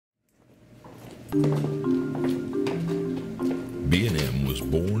B&M was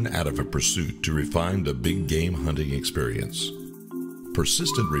born out of a pursuit to refine the big game hunting experience.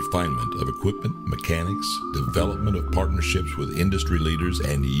 Persistent refinement of equipment, mechanics, development of partnerships with industry leaders,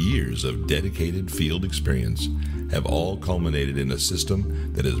 and years of dedicated field experience have all culminated in a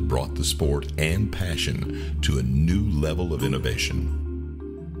system that has brought the sport and passion to a new level of innovation.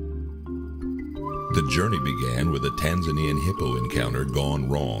 The journey began with a Tanzanian hippo encounter gone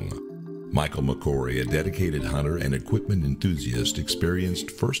wrong. Michael McCory, a dedicated hunter and equipment enthusiast,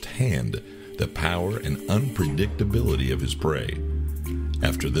 experienced firsthand the power and unpredictability of his prey.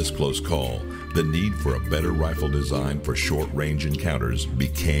 After this close call, the need for a better rifle design for short-range encounters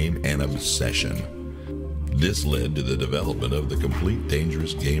became an obsession. This led to the development of the complete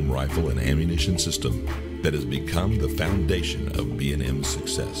dangerous game rifle and ammunition system that has become the foundation of B&M's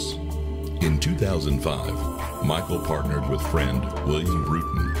success. In 2005, Michael partnered with friend William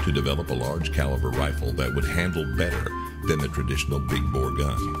Bruton to develop a large caliber rifle that would handle better than the traditional big bore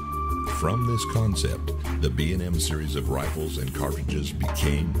gun. From this concept, the B&M series of rifles and cartridges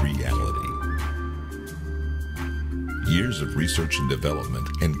became reality. Years of research and development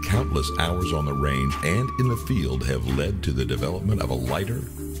and countless hours on the range and in the field have led to the development of a lighter,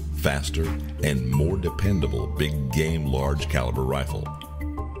 faster, and more dependable big game large caliber rifle.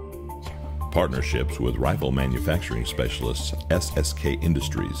 Partnerships with rifle manufacturing specialists SSK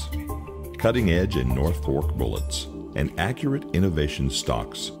Industries, cutting-edge and North Fork bullets, and accurate innovation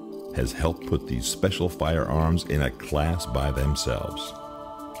stocks has helped put these special firearms in a class by themselves.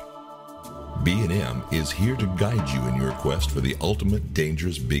 B&M is here to guide you in your quest for the ultimate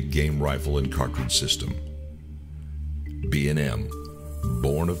dangerous big game rifle and cartridge system. B&M,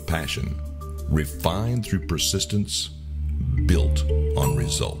 born of passion, refined through persistence, built on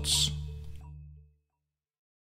results.